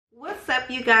up,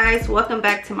 you guys? Welcome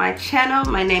back to my channel.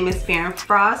 My name is Farron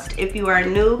Frost. If you are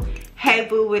new, hey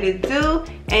boo, what it do?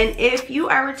 And if you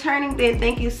are returning, then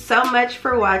thank you so much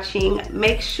for watching.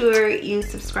 Make sure you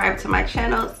subscribe to my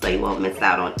channel so you won't miss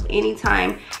out on any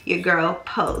time your girl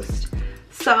posts.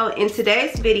 So in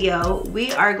today's video,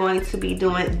 we are going to be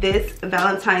doing this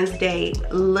Valentine's Day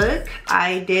look.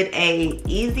 I did a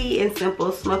easy and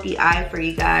simple smoky eye for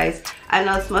you guys. I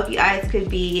know smoky eyes could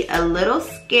be a little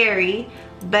scary,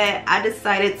 but I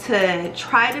decided to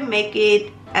try to make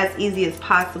it as easy as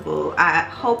possible. I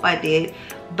hope I did.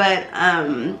 But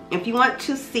if you want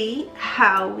to see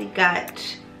how we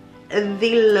got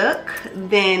the look,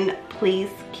 then please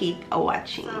keep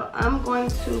watching. So I'm going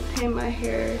to pin my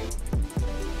hair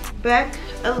back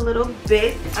a little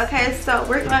bit. Okay, so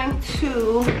we're going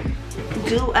to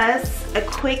do us a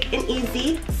quick and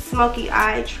easy smoky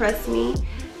eye. Trust me,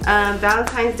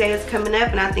 Valentine's Day is coming up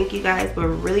and I think you guys will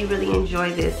really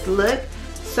enjoy this look.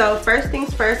 So first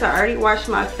things first, I already washed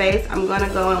my face. I'm gonna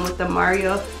go in with the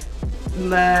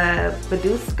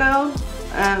Badescu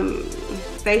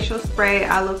facial spray,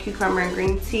 aloe, cucumber, and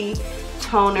green tea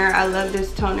toner. I love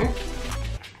this toner.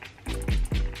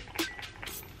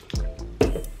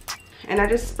 And I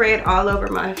just spray it all over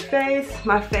my face.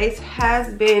 My face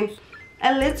has been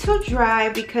a little dry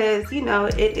because, you know,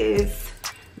 it is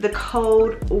the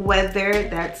cold weather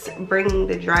that's bringing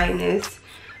the dryness.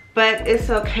 But it's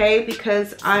okay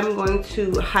because I'm going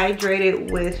to hydrate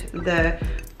it with the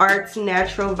Arts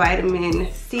Natural Vitamin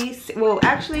C. Well,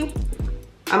 actually,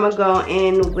 I'm gonna go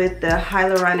in with the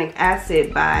Hyaluronic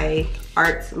Acid by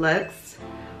Arts Luxe.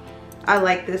 I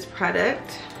like this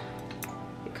product.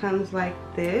 It comes like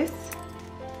this.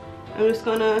 I'm just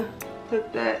gonna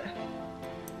put that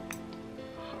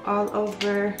all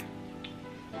over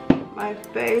my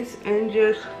face and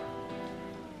just,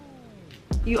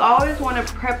 you always want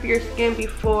to prep your skin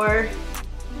before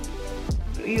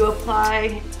you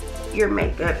apply your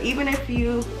makeup. Even if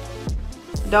you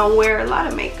don't wear a lot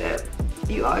of makeup,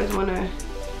 you always want to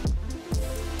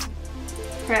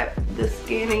prep the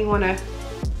skin and you want to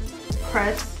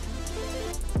press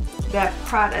that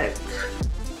product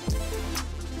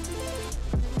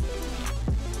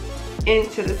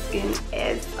into the skin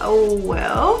as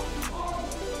well.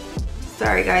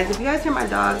 Sorry guys, if you guys hear my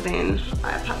dog, then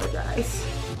I apologize.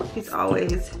 He's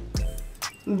always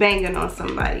banging on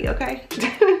somebody, okay?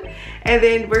 And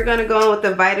then we're gonna go in with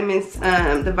the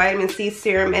vitamin C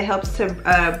serum. It helps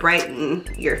to brighten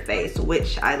your face,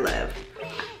 which I love.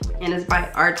 And it's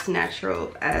by Arts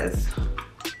Natural as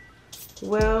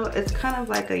well. It's kind of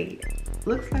like a,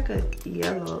 looks like a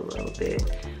yellow a little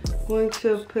bit. Going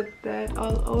to put that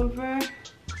all over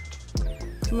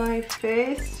my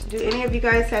face. Do any of you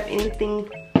guys have anything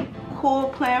cool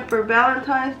planned for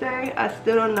Valentine's Day? I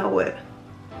still don't know what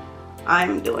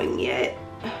I'm doing yet,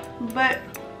 but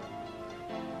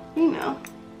you know,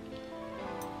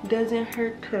 doesn't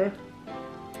hurt to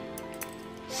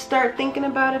start thinking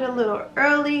about it a little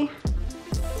early.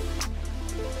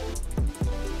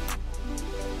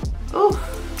 Oh,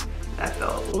 that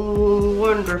felt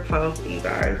wonderful, you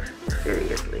guys,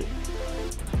 seriously.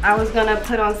 I was gonna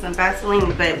put on some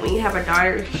Vaseline, but when you have a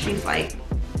daughter, she's like,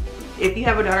 if you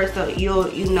have a daughter, so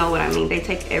you know what I mean, they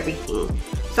take everything.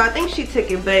 So I think she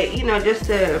took it, but you know, just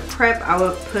to prep, I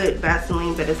would put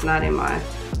Vaseline, but it's not in my,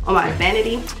 on my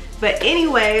vanity. But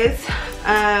anyways,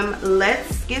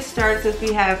 let's get started. Since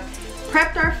we have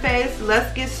prepped our face,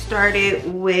 let's get started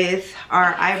with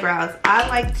our eyebrows. I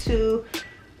like to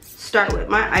start with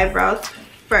my eyebrows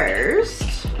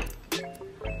first.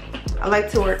 I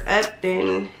like to work up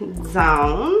then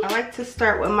down. I like to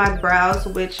start with my brows,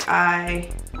 which I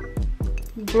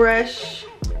brush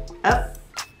up.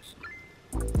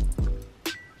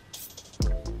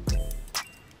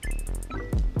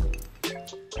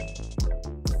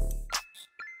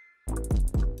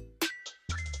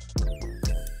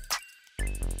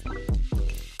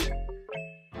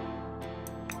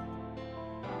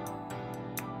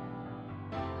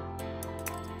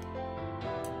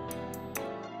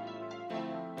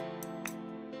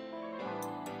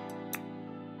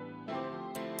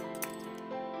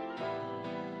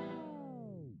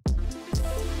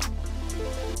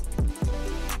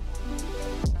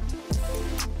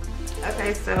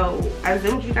 Okay, so I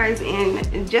zoomed you guys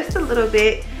in just a little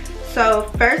bit. So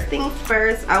first things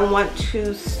first, I want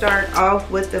to start off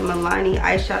with the Milani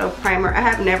eyeshadow primer. I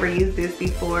have never used this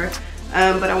before,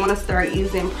 but I want to start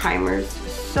using primers.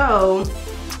 So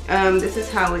this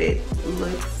is how it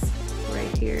looks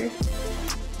right here.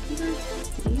 You guys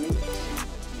see it?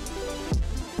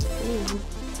 Ooh.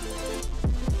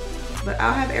 But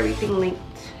I'll have everything linked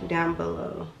down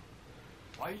below.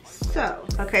 So,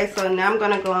 okay, so now I'm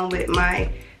gonna go on with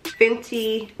my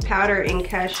Fenty powder and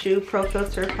Cashew Pro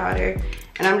Filter powder,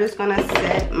 and I'm just gonna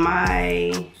set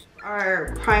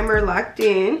our primer locked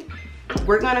in.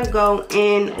 We're gonna go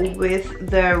in with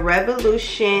the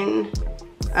Revolution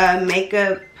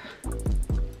Makeup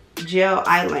Gel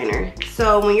Eyeliner.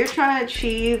 So when you're trying to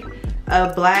achieve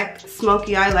a black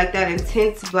smoky eye, like that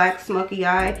intense black smoky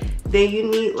eye, then you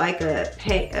need like a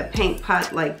paint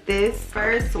pot like this.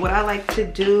 First, what I like to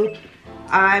do,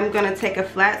 I'm gonna take a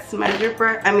flat shader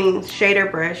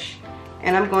brush,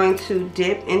 and I'm going to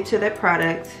dip into the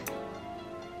product.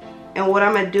 And what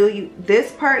I'm gonna do,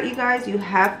 this part, you guys, you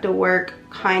have to work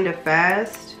kind of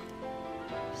fast.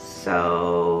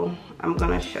 So I'm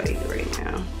gonna show you right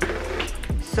now.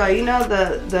 So you know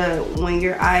when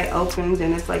your eye opens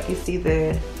and it's like you see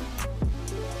the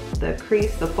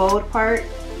crease, the fold part,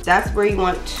 that's where you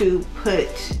want to put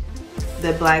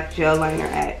the black gel liner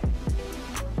at.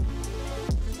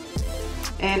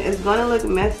 And it's gonna look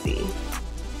messy,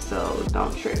 so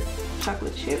don't trip.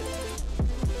 Chocolate chip,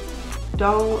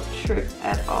 don't trip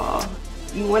at all.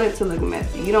 You want it to look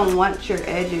messy. You don't want your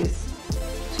edges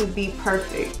to be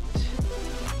perfect,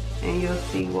 and you'll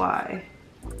see why.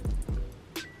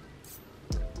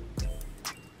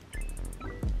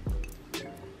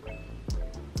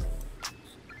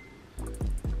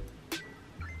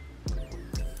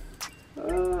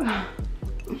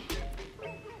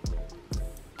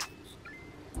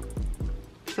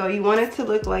 So you want it to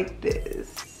look like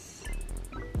this.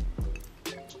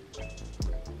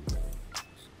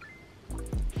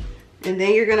 And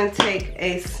then you're gonna take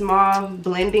a small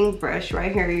blending brush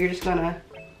right here. You're just gonna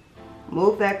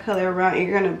move that color around and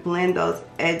you're gonna blend those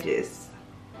edges.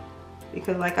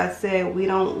 Because like I said, we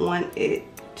don't want it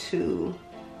to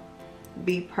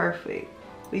be perfect.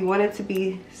 We want it to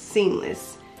be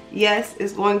seamless. Yes,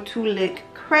 it's going to look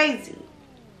crazy.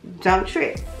 Don't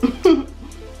trip.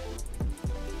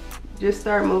 Just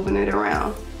start moving it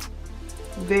around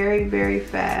very, very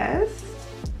fast.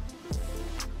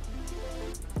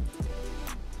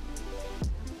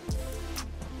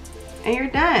 And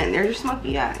you're done. There's your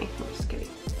smoky eye. I'm just kidding.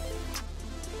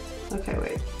 Okay,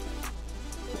 wait.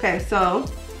 Okay, so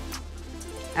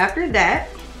after that,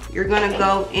 you're gonna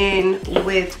go in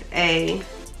with a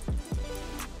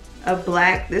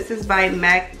black. This is by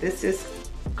MAC. This is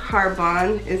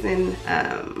Carbon, is in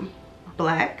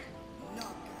black.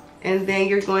 And then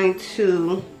you're going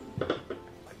to,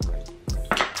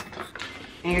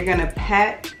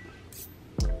 pat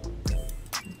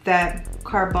that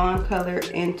Carbon color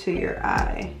into your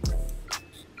eye.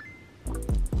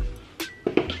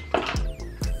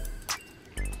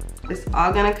 It's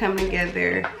all gonna come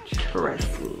together,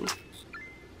 trust me.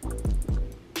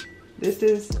 This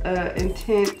is an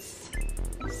intense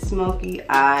smoky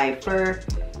eye for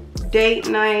date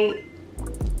night,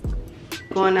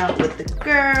 going out with the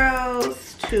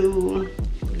girls to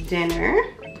dinner.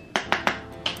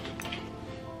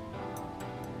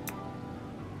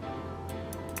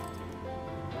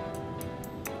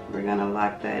 We're gonna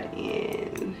lock that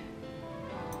in.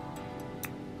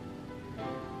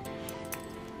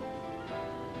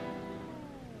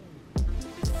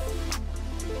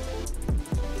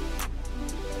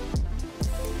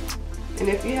 And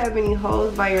if you have any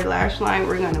holes by your lash line,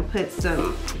 we're gonna put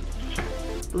some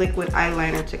liquid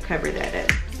eyeliner to cover that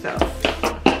up.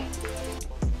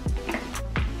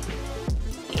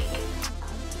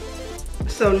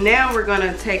 So now we're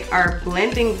gonna take our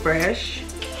blending brush,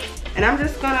 and I'm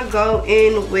just gonna go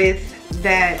in with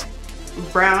that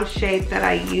brown shade that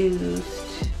I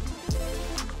used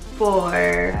for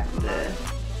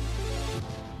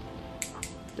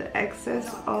the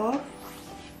excess off.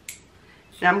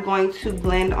 And I'm going to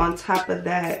blend on top of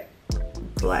that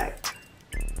black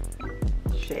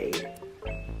shade,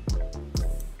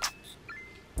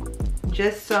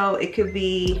 just so it could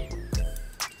be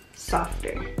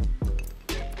softer.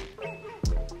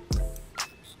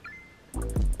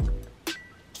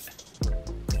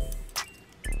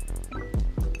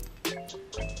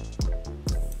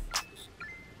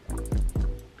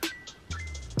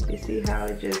 You see how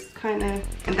it just kind of,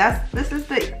 and this is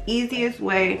the easiest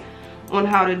way on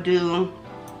how to do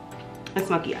a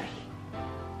smoky eye.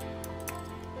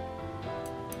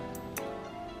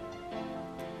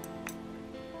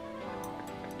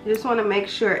 You just want to make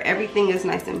sure everything is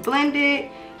nice and blended,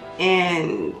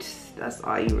 and that's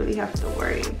all you really have to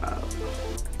worry about.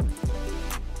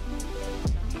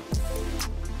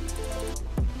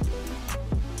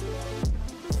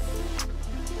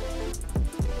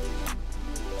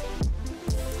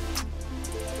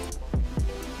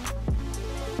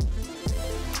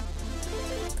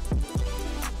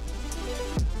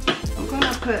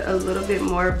 a little bit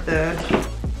more of the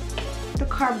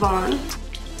Carbon.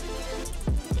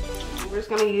 We're just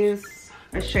gonna use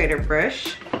a shader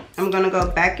brush. I'm gonna go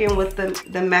back in with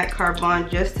the matte Carbon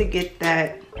just to get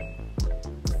that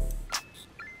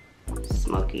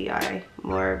smoky eye,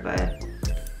 more of a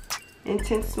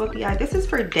intense smoky eye. This is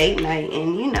for date night,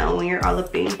 and you know, when you're all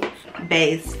up in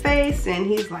Bae's face and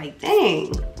he's like,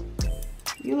 dang,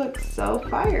 you look so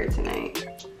fire tonight.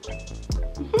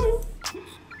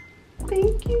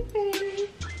 Thank you, babe.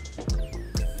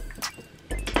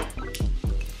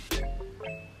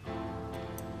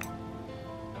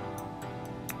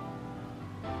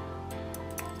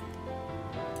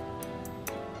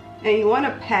 And you want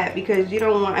to pat because you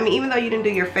don't want, I mean, even though you didn't do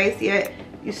your face yet,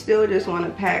 you still just want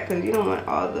to pat because you don't want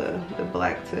all the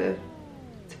black to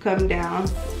come down,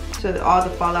 to all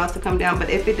the fallout to come down. But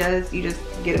if it does, you just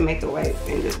get a makeup wipe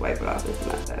and just wipe it off. It's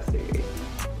not that serious.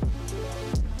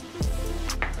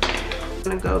 I'm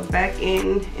gonna go back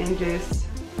in and just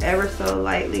ever so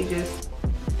lightly just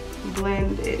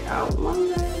blend it out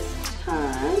one last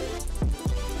time.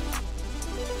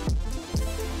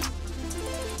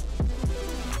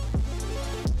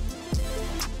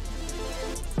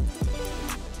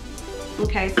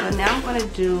 Okay, so now I'm gonna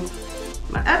do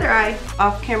my other eye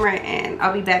off camera and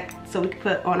I'll be back so we can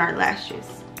put on our lashes.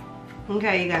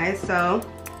 Okay, you guys, so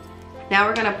now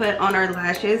we're gonna put on our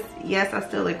lashes. Yes, I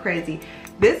still look crazy.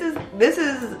 This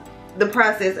is the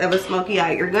process of a smoky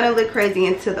eye. You're gonna look crazy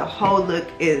until the whole look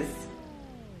is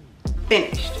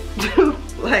finished.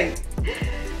 Like,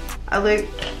 I look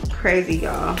crazy,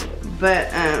 y'all.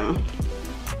 But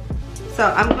so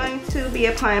I'm going to be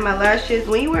applying my lashes.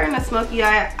 When you're wearing a smoky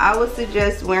eye, I would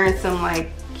suggest wearing some like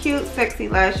cute, sexy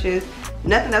lashes.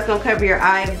 Nothing that's gonna cover your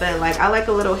eye, but like I like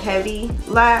a little heavy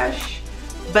lash,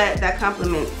 but that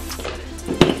complements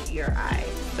your eye.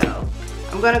 So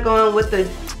I'm gonna go in with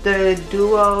the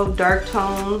Duo Dark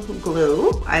Tone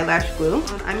Glue, eyelash glue.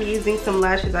 I'm using some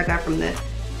lashes I got from the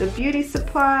beauty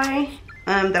supply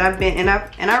that I've been, and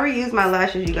I reuse my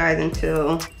lashes, you guys,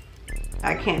 until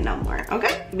I can't no more,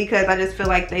 okay? Because I just feel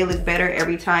like they look better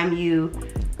every time you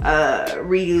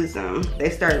reuse them. They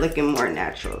start looking more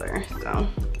naturaler. So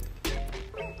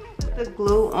the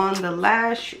glue on the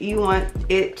lash, you want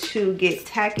it to get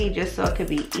tacky just so it could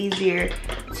be easier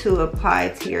to apply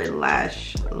to your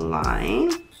lash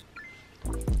line.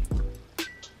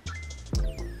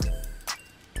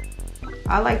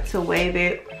 I like to wave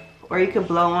it, or you could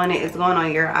blow on it. It's going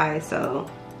on your eye, so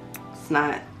it's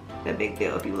not a big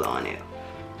deal if you blow on it.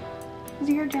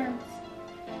 Your germs.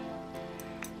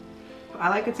 I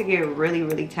like it to get really,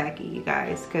 really tacky, you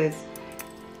guys, because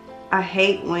I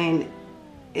hate when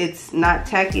it's not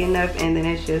tacky enough and then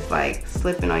it's just like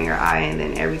slipping on your eye and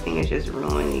then everything is just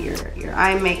ruining your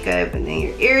eye makeup, and then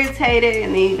you're irritated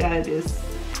and then you gotta just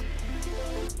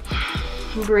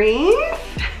breathe.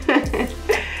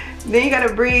 Then you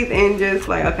gotta breathe and just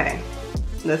like, okay,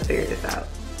 let's figure this out.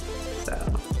 So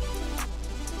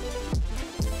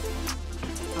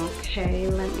okay,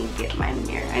 let me get my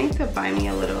mirror. I need to buy me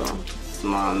a little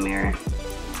small mirror.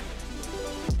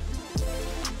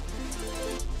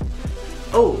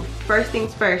 Oh, first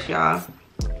things first, y'all.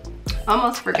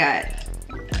 Almost forgot.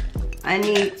 I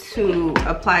need to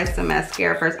apply some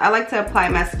mascara first. I like to apply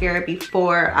mascara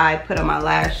before I put on my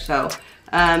lash. So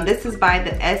this is by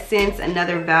the Essence,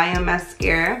 another Volume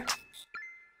mascara.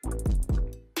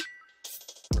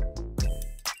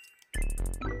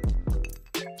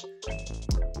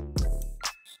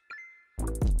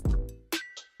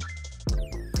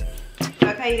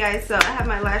 Okay, you guys, so I have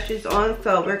my lashes on,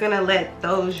 so we're gonna let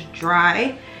those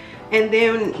dry, and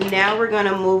then now we're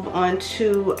gonna move on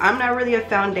to, I'm not really a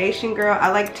foundation girl. I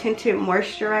like tinted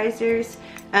moisturizers,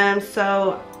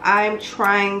 so I'm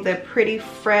trying the Pretty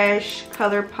Fresh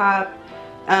Colourpop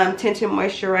tinted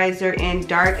moisturizer in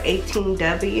dark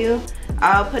 18W.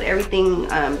 I'll put everything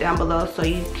down below so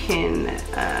you can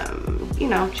you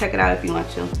know, check it out if you want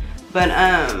to. But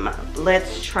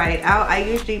let's try it out. I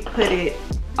usually put it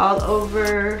all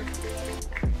over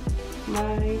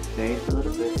my face a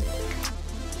little bit.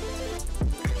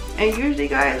 And usually,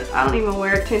 guys, I don't even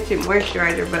wear tinted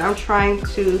moisturizer, but I'm trying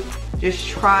to just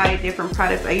try different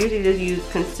products. I usually just use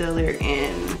concealer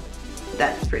and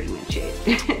that's pretty much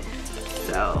it.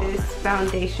 So this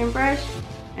foundation brush,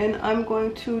 and I'm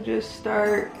going to just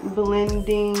start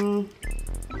blending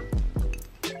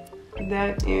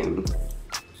that in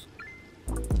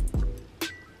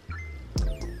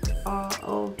all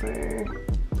over,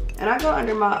 and I go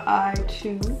under my eye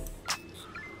too.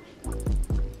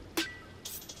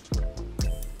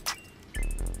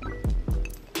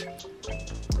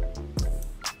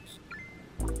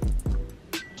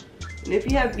 And if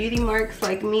you have beauty marks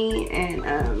like me, and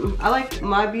I like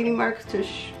my beauty marks to,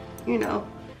 you know,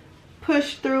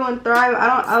 push through and thrive.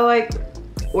 I like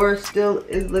where still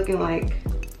is looking like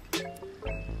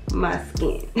my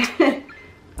skin.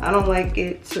 I don't like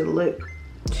it to look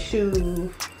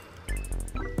too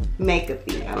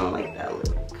makeup-y. I don't like that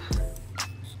look.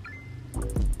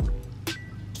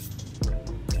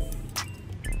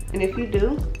 And if you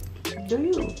do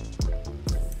you.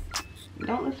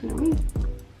 Don't listen to me.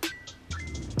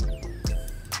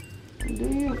 Do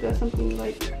you? If that's something you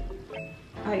like,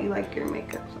 how you like your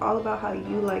makeup. It's all about how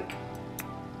you like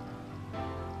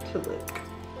to look.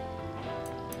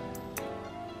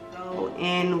 Go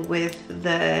in with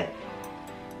the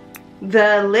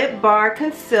Lip Bar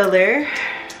Concealer,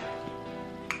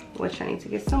 which I need to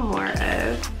get some more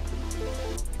of.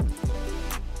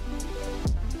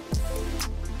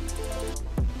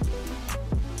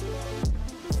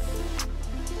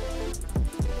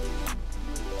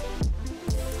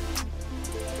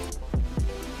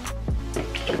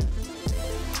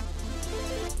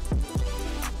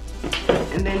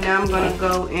 And then now I'm going to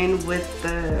go in with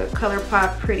the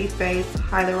Colourpop Pretty Face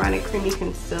Hyaluronic Creamy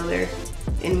Concealer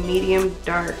in medium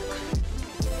dark.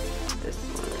 This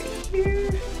one right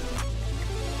here.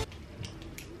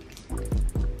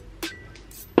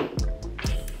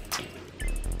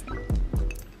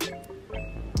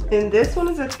 And this one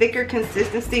is a thicker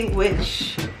consistency,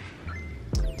 which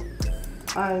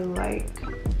I like.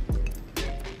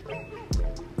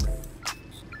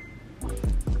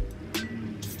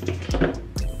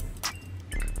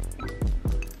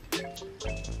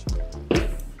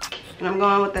 And I'm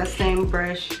going with that same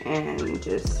brush and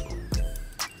just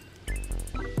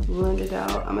blend it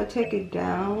out. I'm gonna take it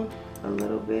down a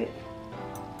little bit.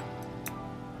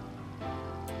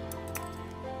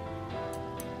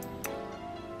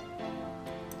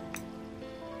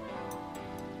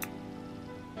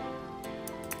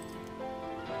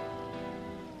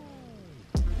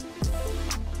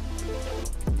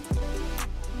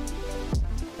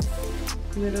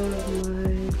 Middle of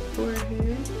my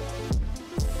forehead.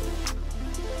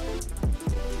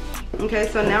 Okay,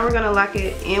 so now we're gonna lock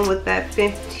it in with that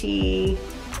Fenty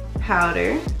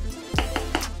powder,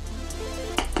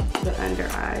 the under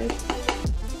eyes.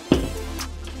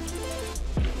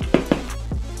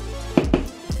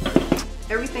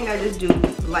 Everything I just do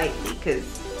lightly,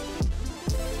 because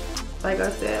like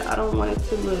I said, I don't want it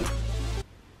to look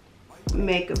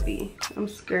makeup-y. I'm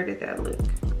scared of that look.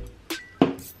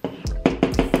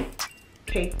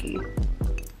 Cakey.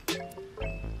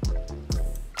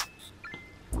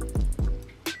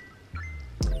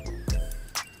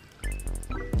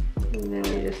 And then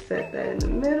we just set that in the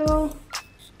middle.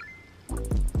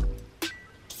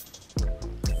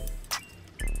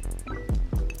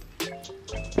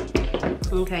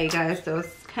 Okay guys, so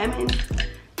it's coming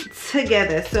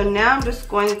together. So now I'm just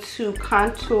going to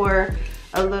contour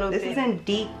a little bit. This is in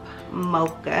Deep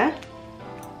Mocha.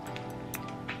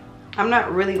 I'm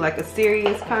not really like a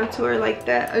serious contour like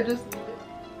that. I just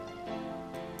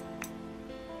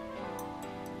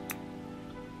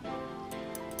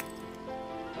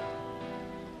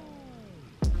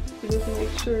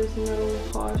make sure there's no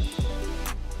harsh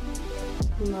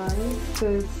lines,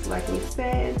 because like we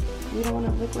said, we don't want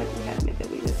to look like we have makeup.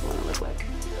 We just want to look like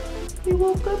we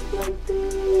woke up like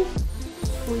this.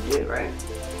 We did, right?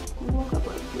 We woke up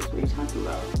like this. What are you talking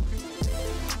about?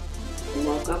 We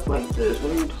woke up like this.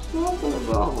 What are you talking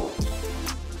about?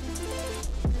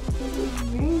 This is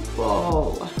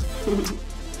painful.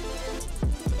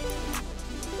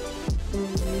 And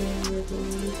then we're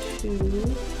going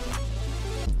to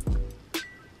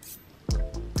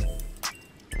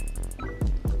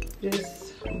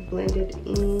just blend it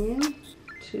in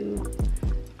to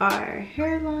our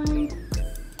hairline.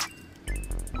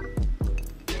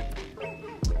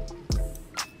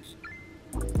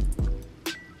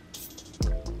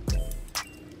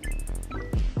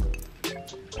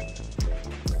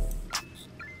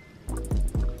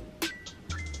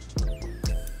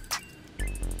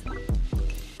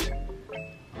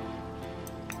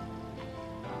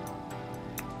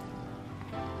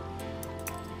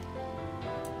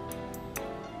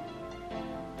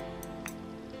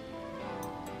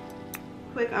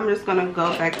 Quick, I'm just gonna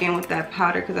go back in with that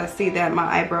powder because I see that my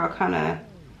eyebrow kind of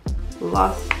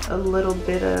lost a little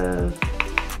bit of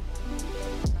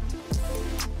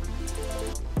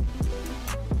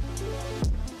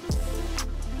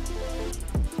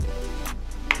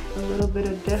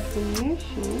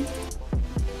definition.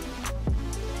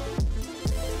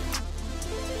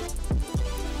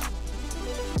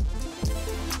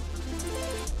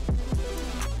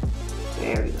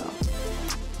 There we go.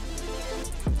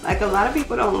 Like Like, a lot of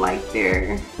people don't like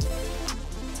their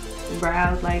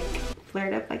brows like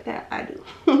flared up like that. I do.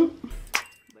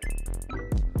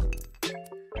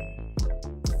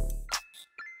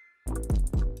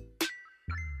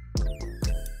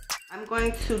 I'm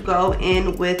going to go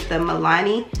in with the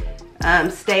Milani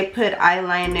Stay Put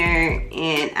eyeliner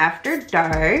in After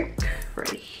Dark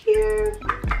right here.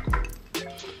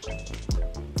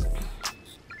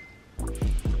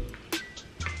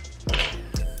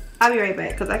 I'll be right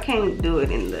back because I can't do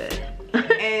it in the...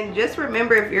 And just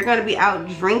remember, if you're gonna be out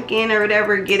drinking or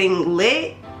whatever, getting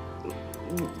lit,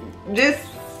 just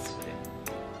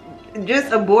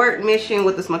abort mission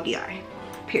with the smoky eye,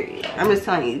 period. I'm just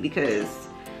telling you, because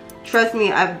trust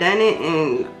me, I've done it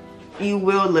and you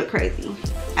will look crazy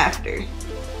after.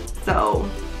 So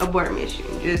abort mission,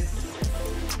 just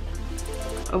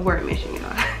abort mission,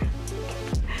 y'all.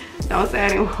 Don't say I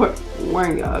didn't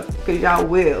warn y'all, because y'all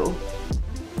will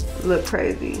look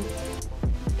crazy.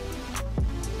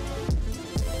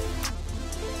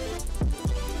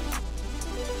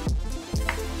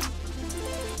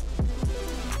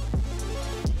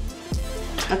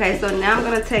 Okay, so now I'm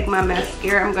gonna take my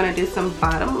mascara. I'm gonna do some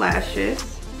bottom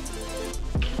lashes.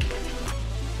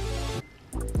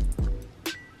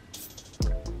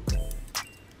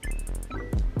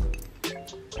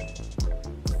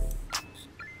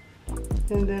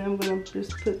 And then I'm gonna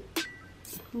just put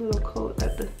a little coat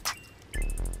at the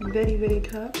very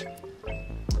top.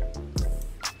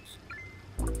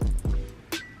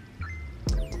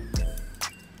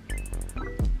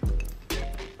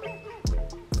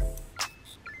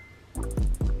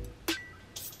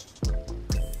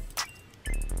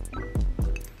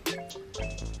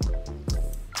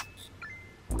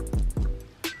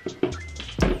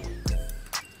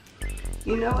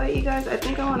 You know what, you guys? I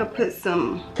think I want to put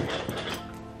some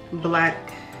black.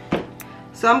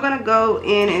 So I'm going to go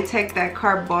in and take that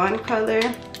Carbon color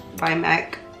by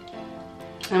MAC.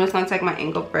 I'm just going to take my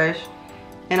angle brush.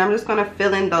 And I'm just going to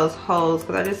fill in those holes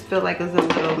because I just feel like there's a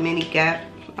little mini gap.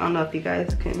 I don't know if you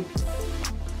guys can.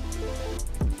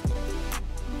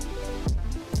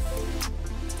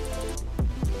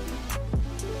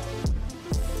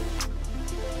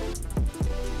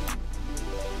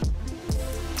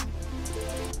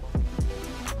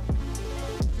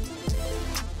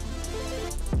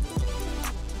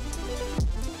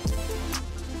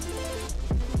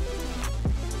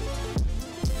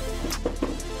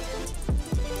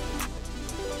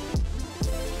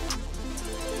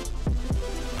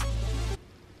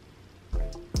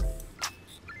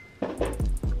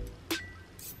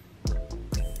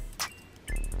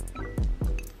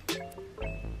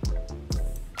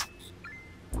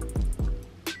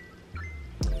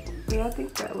 Yeah, I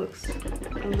think that looks a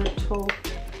little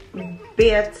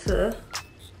better.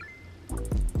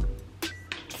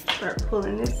 Start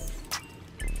pulling this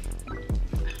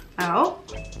out.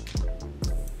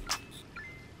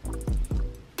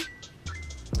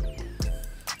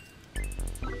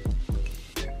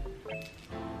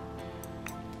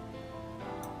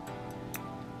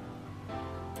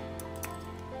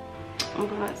 I'm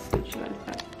gonna switch like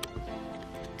that.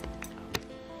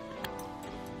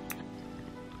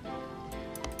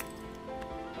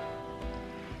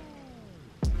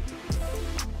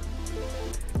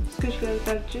 Scooch you guys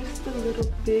back just a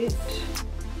little bit.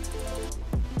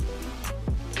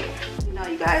 You know,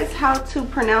 you guys, how to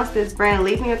pronounce this brand,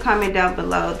 leave me a comment down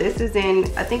below. This is in,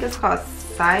 I think it's called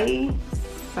Sai,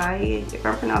 if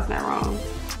I'm pronouncing that wrong.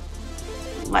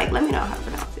 Like, let me know how to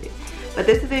pronounce it. But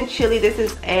this is in Chili. This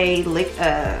is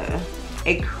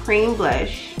a cream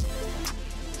blush.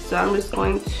 So I'm just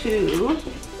going to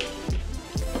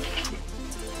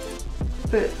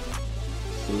put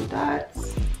some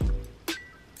dots.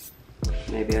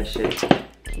 Maybe I should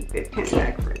keep it pinned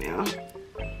back for now.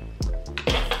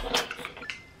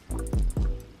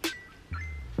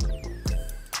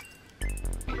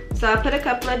 So I put a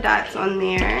couple of dots on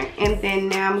there, and then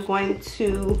now I'm going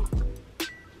to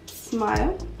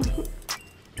smile.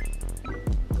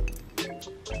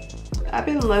 I've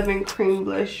been loving cream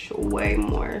blush way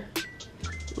more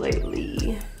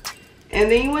lately.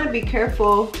 And then you want to be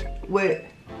careful with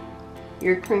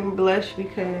your cream blush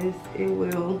because it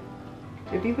will,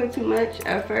 if you put too much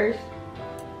at first,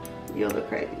 you'll look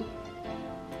crazy.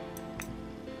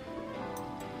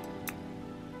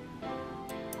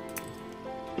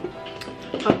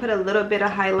 I'll put a little bit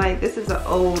of highlight. This is an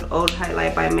old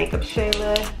highlight by Makeup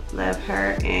Shayla. Love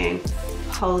her and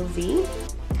Posey.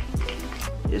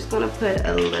 Just gonna put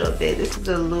a little bit. This is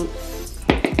a Luxe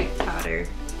powder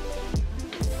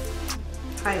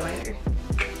highlighter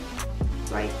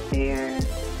right there.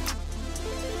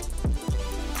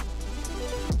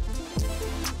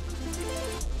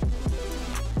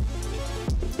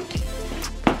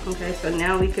 Okay, so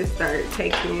now we can start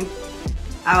taking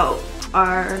out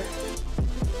our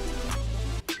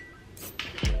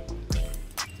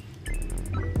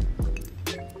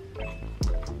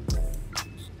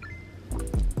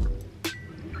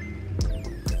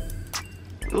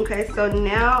okay, so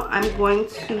now I'm going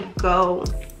to go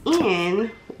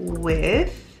in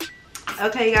with,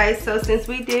 okay guys, so since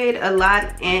we did a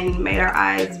lot and made our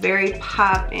eyes very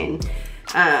pop and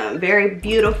very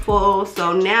beautiful,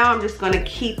 so now I'm just going to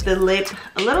keep the lip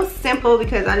a little simple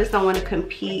because I just don't want to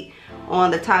compete on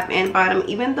the top and bottom,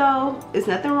 even though there's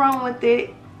nothing wrong with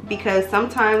it, because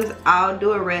sometimes I'll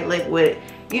do a red lip with,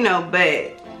 you know,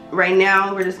 but right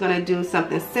now we're just going to do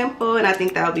something simple, and I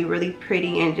think that'll be really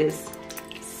pretty and just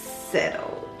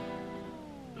settle.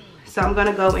 So I'm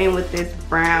gonna go in with this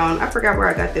brown, I forgot where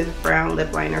I got this brown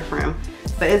lip liner from,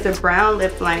 but it's a brown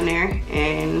lip liner,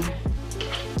 and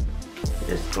I'm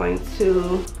just going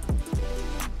to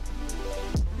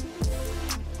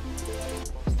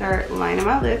start lining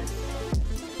my lips.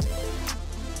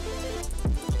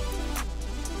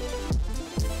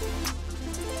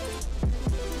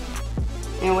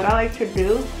 And what I like to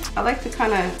do, I like to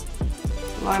kind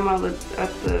of line my lips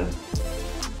up the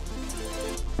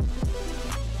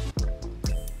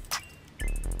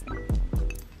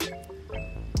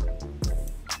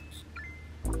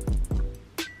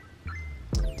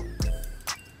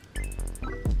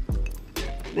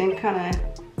then kind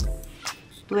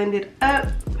of blend it up.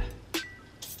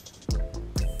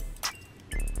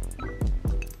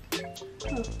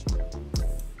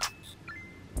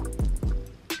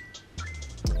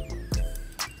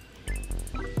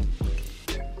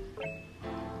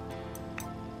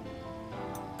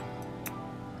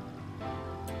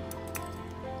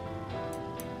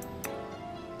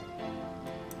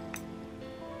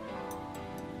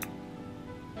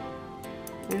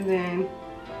 And then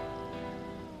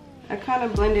I kind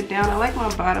of blend it down. I like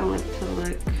my bottom lip to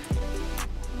look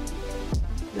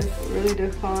just really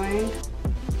defined.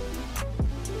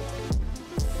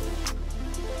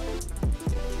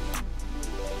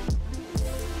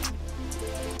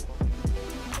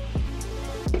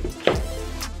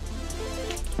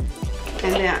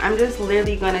 And then I'm just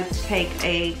literally gonna take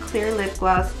a clear lip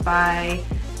gloss by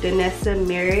Danessa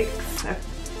Merrick's. I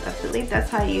believe that's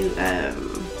how you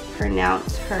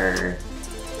pronounce her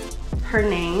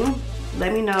name.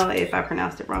 Let me know if I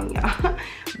pronounced it wrong, y'all.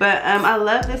 But I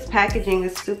love this packaging.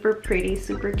 It's super pretty,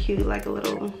 super cute, like a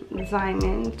little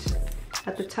diamond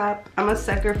at the top. I'm a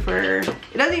sucker for, it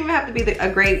doesn't even have to be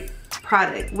a great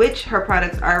product, which her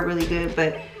products are really good,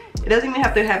 but it doesn't even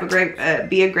have to have a great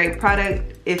be a great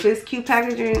product. If it's cute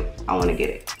packaging, I want to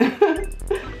get it.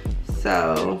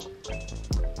 So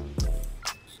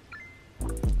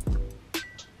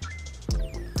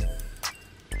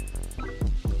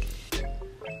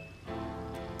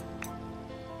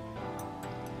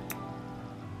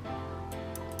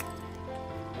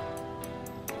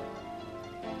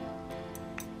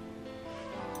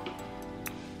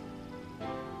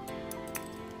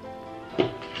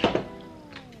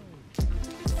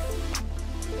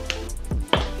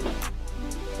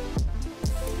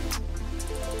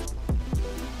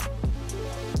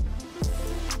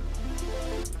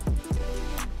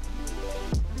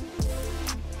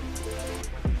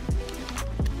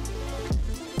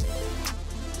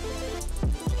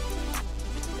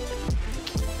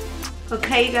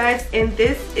okay you guys, and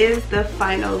this is the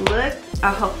final look.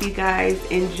 I hope you guys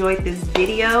enjoyed this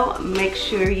video. Make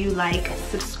sure you like,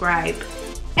 subscribe,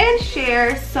 and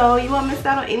share so you won't miss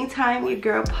out on any time your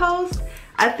girl posts.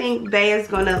 I think Bae is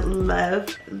gonna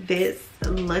love this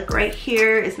look right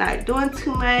here. It's not doing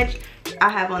too much. I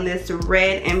have on this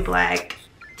red and black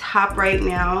top right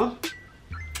now,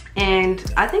 and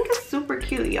I think it's super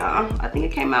cute, y'all. I think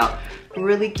it came out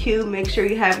really cute. Make sure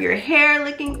you have your hair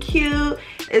looking cute.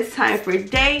 It's time for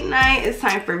date night. It's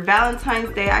time for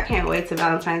Valentine's Day. I can't wait to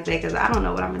Valentine's Day because I don't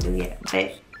know what I'm gonna do yet,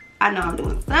 but I know I'm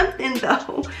doing something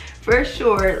though for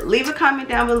sure. Leave a comment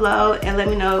down below and let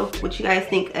me know what you guys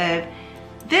think of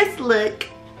this look.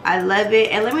 I love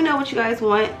it, and let me know what you guys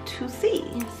want to see.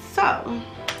 So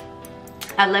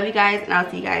I love you guys, and I'll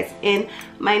see you guys in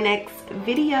my next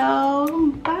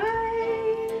video. Bye.